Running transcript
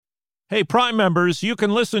Hey, Prime members, you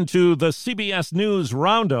can listen to the CBS News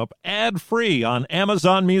Roundup ad-free on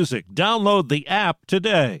Amazon Music. Download the app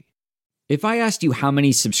today. If I asked you how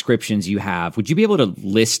many subscriptions you have, would you be able to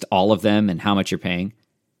list all of them and how much you're paying?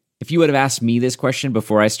 If you would have asked me this question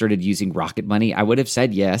before I started using Rocket Money, I would have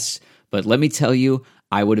said yes. But let me tell you,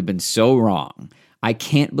 I would have been so wrong. I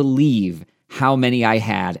can't believe how many I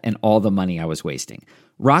had and all the money I was wasting.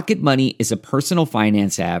 Rocket Money is a personal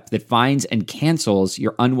finance app that finds and cancels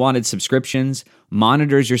your unwanted subscriptions,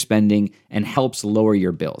 monitors your spending, and helps lower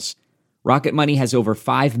your bills. Rocket Money has over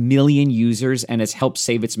 5 million users and has helped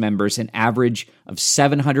save its members an average of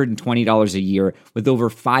 $720 a year with over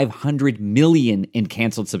 500 million in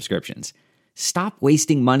canceled subscriptions. Stop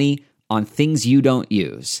wasting money on things you don't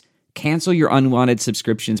use. Cancel your unwanted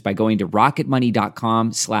subscriptions by going to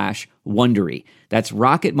rocketmoney.com/Wondery. That's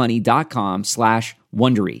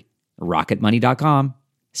rocketmoney.com/Wondery.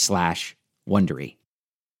 rocketmoney.com/Wondery.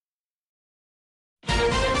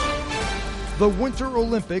 The Winter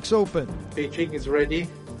Olympics open. Beijing is ready.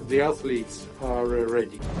 The athletes are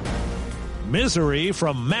ready. Misery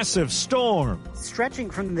from massive storm. Stretching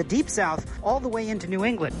from the deep south all the way into New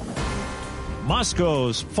England.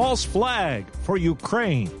 Moscow's false flag for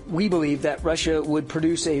Ukraine. We believe that Russia would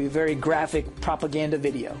produce a very graphic propaganda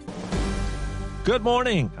video. Good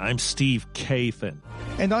morning. I'm Steve Kathan.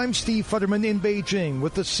 And I'm Steve Futterman in Beijing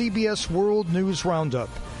with the CBS World News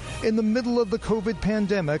Roundup. In the middle of the COVID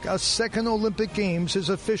pandemic, a second Olympic Games is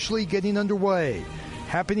officially getting underway.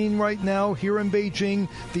 Happening right now here in Beijing,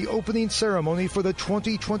 the opening ceremony for the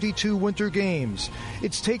 2022 Winter Games.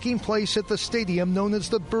 It's taking place at the stadium known as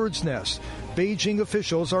the Bird's Nest. Beijing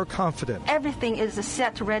officials are confident. Everything is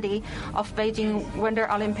set ready of Beijing Winter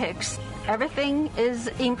Olympics. Everything is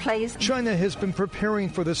in place. China has been preparing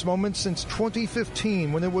for this moment since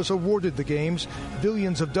 2015 when it was awarded the Games.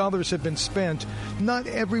 Billions of dollars have been spent. Not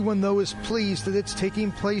everyone, though, is pleased that it's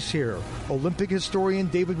taking place here. Olympic historian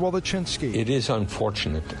David Wolochinsky. It is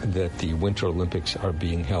unfortunate that the Winter Olympics are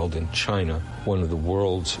being held in China, one of the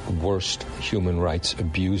world's worst human rights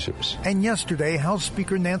abusers. And yesterday, House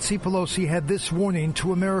Speaker Nancy Pelosi had this warning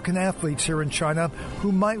to American athletes here in China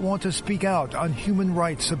who might want to speak out on human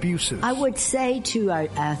rights abuses. I would say to our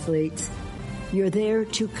athletes, you're there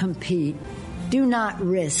to compete. Do not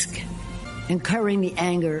risk incurring the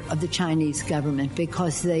anger of the Chinese government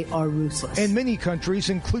because they are ruthless. And many countries,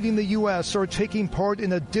 including the U.S., are taking part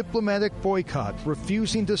in a diplomatic boycott,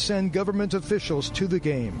 refusing to send government officials to the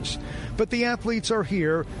Games. But the athletes are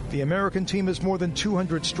here. The American team is more than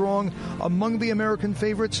 200 strong. Among the American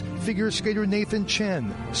favorites, figure skater Nathan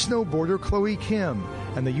Chen, snowboarder Chloe Kim,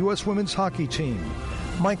 and the U.S. women's hockey team.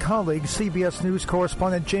 My colleague, CBS News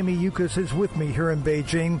correspondent Jamie Yuccas, is with me here in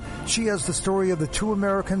Beijing. She has the story of the two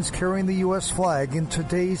Americans carrying the U.S. flag in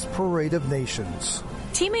today's Parade of Nations.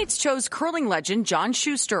 Teammates chose curling legend John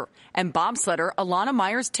Schuster and bobsledder Alana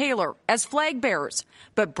Myers-Taylor as flag bearers.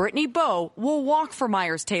 But Brittany Bowe will walk for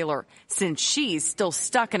Myers-Taylor since she's still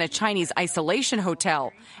stuck in a Chinese isolation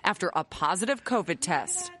hotel after a positive COVID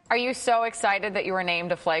test. Are you so excited that you were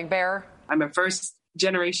named a flag bearer? I'm a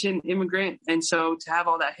first-generation immigrant, and so to have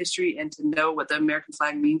all that history and to know what the American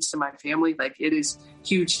flag means to my family, it is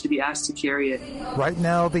huge to be asked to carry it. Right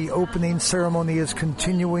now, the opening ceremony is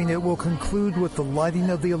continuing. It will conclude with the lighting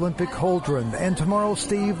of the Olympic cauldron. And tomorrow,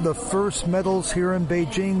 Steve, the first medals here in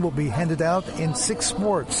Beijing will be handed out in 6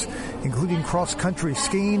 sports, including cross-country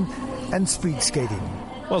skiing and speed skating.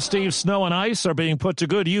 Well, Steve, snow and ice are being put to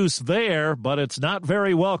good use there, but it's not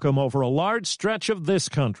very welcome over a large stretch of this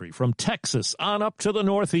country, from Texas on up to the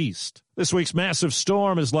Northeast. This week's massive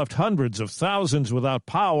storm has left hundreds of thousands without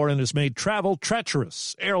power and has made travel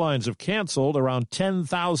treacherous. Airlines have canceled around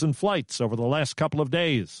 10,000 flights over the last couple of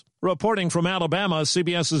days. Reporting from Alabama,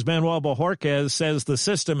 CBS's Manuel Bojorquez says the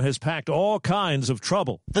system has packed all kinds of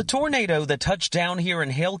trouble. The tornado that touched down here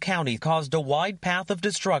in Hale County caused a wide path of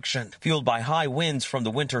destruction. Fueled by high winds from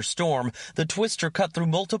the winter storm, the twister cut through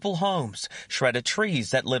multiple homes, shredded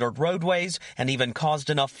trees that littered roadways, and even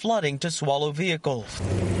caused enough flooding to swallow vehicles.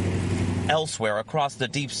 Elsewhere across the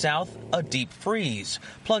Deep South, a deep freeze,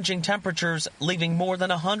 plunging temperatures leaving more than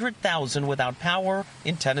 100,000 without power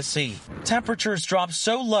in Tennessee. Temperatures dropped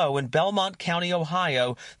so low in Belmont County,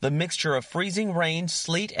 Ohio, the mixture of freezing rain,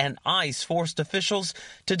 sleet, and ice forced officials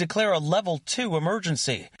to declare a level 2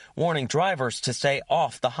 emergency, warning drivers to stay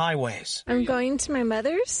off the highways. I'm going to my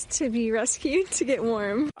mother's to be rescued to get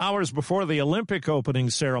warm. Hours before the Olympic opening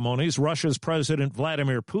ceremonies, Russia's President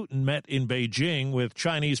Vladimir Putin met in Beijing with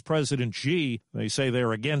Chinese President Xi. They say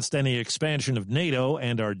they're against any expansion of NATO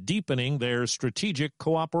and are deepening their strategic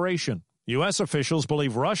cooperation. U.S. officials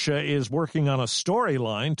believe Russia is working on a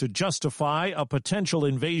storyline to justify a potential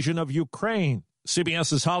invasion of Ukraine.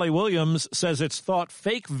 CBS's Holly Williams says it's thought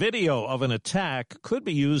fake video of an attack could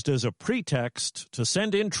be used as a pretext to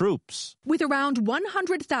send in troops. With around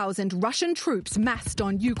 100,000 Russian troops massed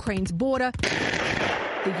on Ukraine's border,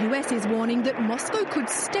 the U.S. is warning that Moscow could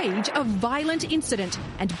stage a violent incident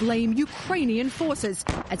and blame Ukrainian forces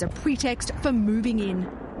as a pretext for moving in.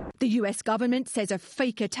 The U.S. government says a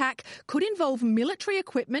fake attack could involve military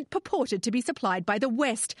equipment purported to be supplied by the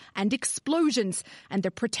West and explosions, and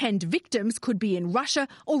the pretend victims could be in Russia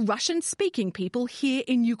or Russian-speaking people here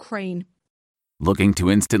in Ukraine. Looking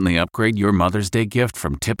to instantly upgrade your Mother's Day gift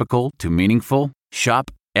from typical to meaningful?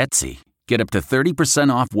 Shop Etsy. Get up to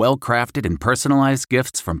 30% off well-crafted and personalized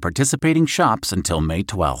gifts from participating shops until May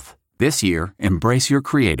 12th. This year, embrace your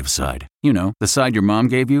creative side. You know, the side your mom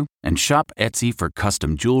gave you. And shop Etsy for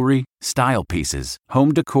custom jewelry, style pieces,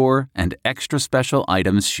 home decor, and extra special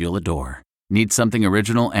items she'll adore. Need something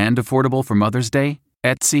original and affordable for Mother's Day?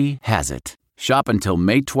 Etsy has it. Shop until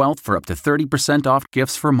May 12th for up to 30% off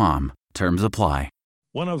gifts for mom. Terms apply.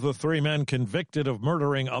 One of the 3 men convicted of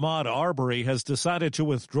murdering Ahmaud Arbery has decided to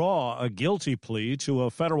withdraw a guilty plea to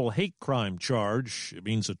a federal hate crime charge. It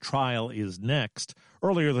means a trial is next.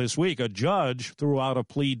 Earlier this week, a judge threw out a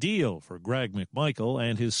plea deal for Greg McMichael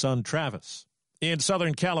and his son Travis. In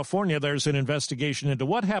Southern California, there's an investigation into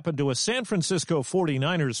what happened to a San Francisco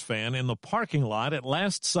 49ers fan in the parking lot at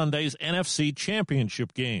last Sunday's NFC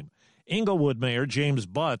Championship game. Inglewood Mayor James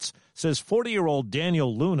Butts says 40-year-old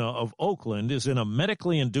Daniel Luna of Oakland is in a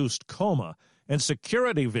medically induced coma, and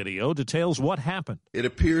security video details what happened. It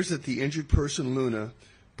appears that the injured person, Luna,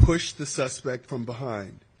 pushed the suspect from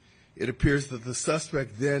behind. It appears that the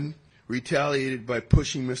suspect then retaliated by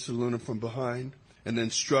pushing Mr. Luna from behind and then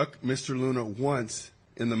struck Mr. Luna once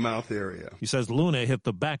in the mouth area. He says Luna hit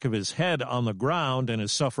the back of his head on the ground and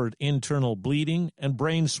has suffered internal bleeding and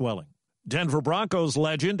brain swelling. Denver Broncos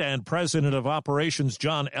legend and president of operations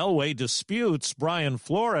John Elway disputes Brian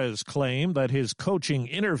Flores' claim that his coaching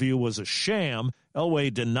interview was a sham.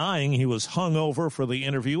 Elway denying he was hungover for the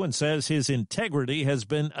interview and says his integrity has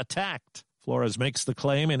been attacked. Flores makes the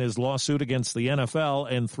claim in his lawsuit against the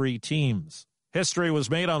NFL and 3 teams. History was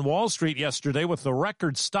made on Wall Street yesterday with the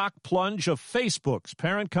record stock plunge of Facebook's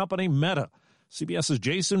parent company Meta. CBS's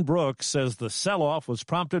Jason Brooks says the sell-off was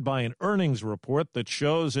prompted by an earnings report that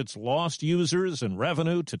shows it's lost users and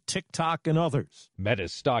revenue to TikTok and others.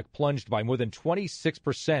 Meta's stock plunged by more than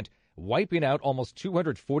 26%, wiping out almost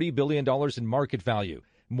 $240 billion in market value,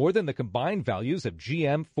 more than the combined values of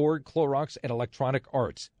GM, Ford, Clorox, and Electronic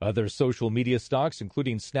Arts. Other social media stocks,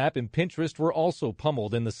 including Snap and Pinterest, were also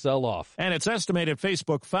pummeled in the sell-off. And it's estimated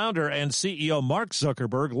Facebook founder and CEO Mark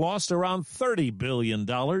Zuckerberg lost around $30 billion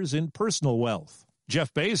in personal wealth.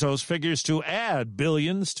 Jeff Bezos figures to add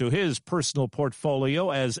billions to his personal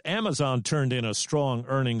portfolio as Amazon turned in a strong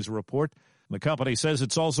earnings report. The company says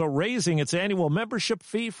it's also raising its annual membership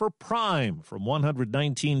fee for Prime from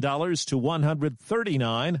 $119 to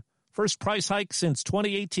 $139, first price hike since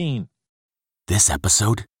 2018. This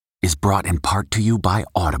episode is brought in part to you by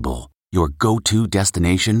Audible, your go-to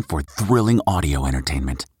destination for thrilling audio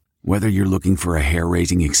entertainment. Whether you're looking for a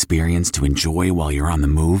hair-raising experience to enjoy while you're on the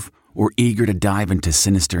move or eager to dive into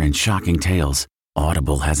sinister and shocking tales,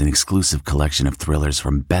 Audible has an exclusive collection of thrillers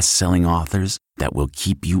from best-selling authors that will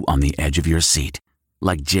keep you on the edge of your seat.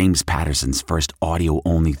 Like James Patterson's first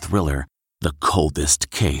audio-only thriller, The Coldest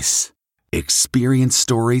Case. Experience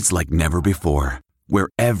stories like never before, where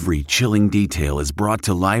every chilling detail is brought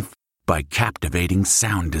to life by captivating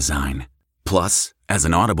sound design. Plus, as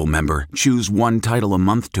an Audible member, choose one title a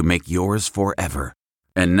month to make yours forever.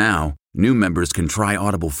 And now, new members can try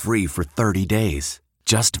Audible free for 30 days.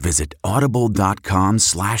 Just visit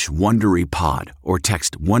audible.com/WonderyPod or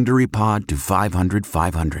text WonderyPod to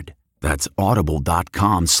 500-500. That's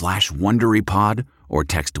audible.com/WonderyPod or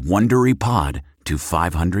text WonderyPod to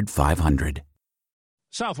 500-500.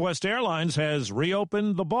 Southwest Airlines has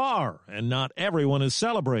reopened the bar, and not everyone is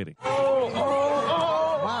celebrating.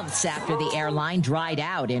 Months after the airline dried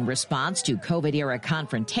out in response to COVID-era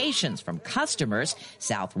confrontations from customers,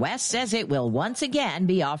 Southwest says it will once again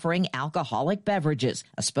be offering alcoholic beverages.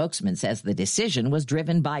 A spokesman says the decision was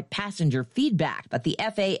driven by passenger feedback, but the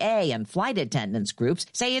FAA and flight attendants groups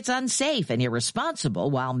say it's unsafe and irresponsible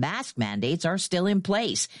while mask mandates are still in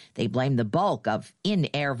place. They blame the bulk of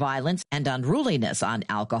in-air violence and unruliness on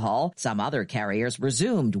alcohol. Some other carriers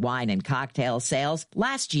resumed wine and cocktail sales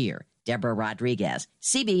last year. Deborah Rodriguez,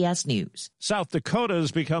 CBS News. South Dakota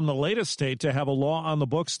has become the latest state to have a law on the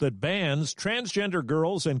books that bans transgender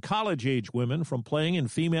girls and college-age women from playing in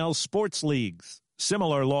female sports leagues.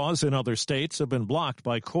 Similar laws in other states have been blocked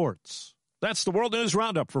by courts. That's the World News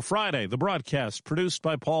Roundup for Friday, the broadcast produced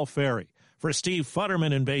by Paul Ferry. For Steve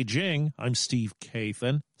Futterman in Beijing, I'm Steve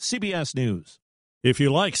Kathan, CBS News. If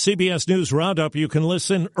you like CBS News Roundup, you can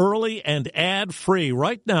listen early and ad-free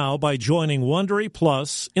right now by joining Wondery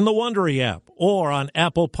Plus in the Wondery app or on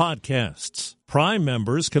Apple Podcasts. Prime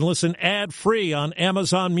members can listen ad-free on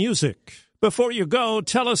Amazon Music. Before you go,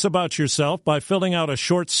 tell us about yourself by filling out a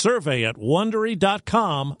short survey at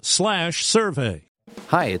Wondery.com/survey.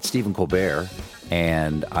 Hi, it's Stephen Colbert,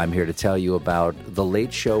 and I'm here to tell you about The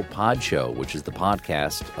Late Show Pod Show, which is the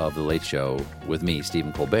podcast of The Late Show with me,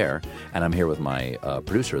 Stephen Colbert, and I'm here with my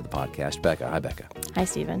producer of the podcast, Becca. Hi, Becca. Hi,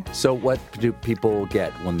 Stephen. So what do people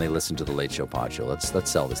get when they listen to The Late Show Pod Show? Let's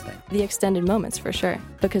sell this thing. The extended moments, for sure,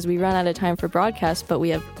 because we run out of time for broadcast, but we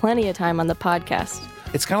have plenty of time on the podcast.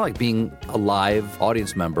 It's kind of like being a live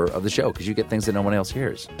audience member of the show because you get things that no one else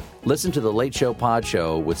hears. Listen to The Late Show Pod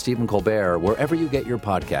Show with Stephen Colbert wherever you get your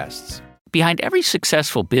podcasts. Behind every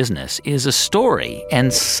successful business is a story,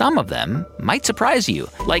 and some of them might surprise you,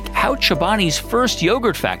 like how Chobani's first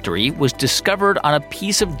yogurt factory was discovered on a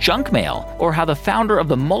piece of junk mail, or how the founder of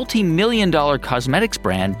the multi-million-dollar cosmetics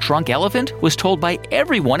brand Drunk Elephant was told by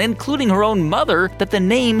everyone, including her own mother, that the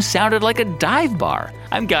name sounded like a dive bar.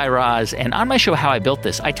 I'm Guy Raz, and on my show How I Built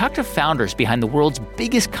This, I talk to founders behind the world's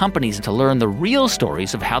biggest companies to learn the real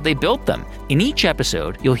stories of how they built them. In each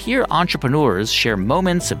episode, you'll hear entrepreneurs share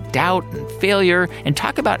moments of doubt and failure and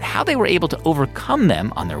talk about how they were able to overcome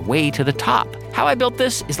them on their way to the top. How I Built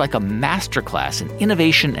This is like a masterclass in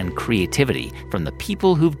innovation and creativity from the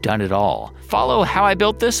people who've done it all. Follow How I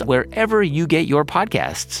Built This wherever you get your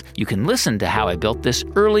podcasts. You can listen to How I Built This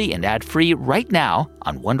early and ad-free right now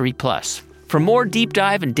on Wondery Plus. For more deep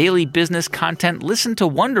dive and daily business content, listen to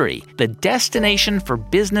Wondery, the destination for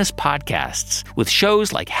business podcasts. With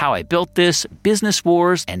shows like How I Built This, Business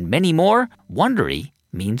Wars, and many more, Wondery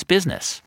means business.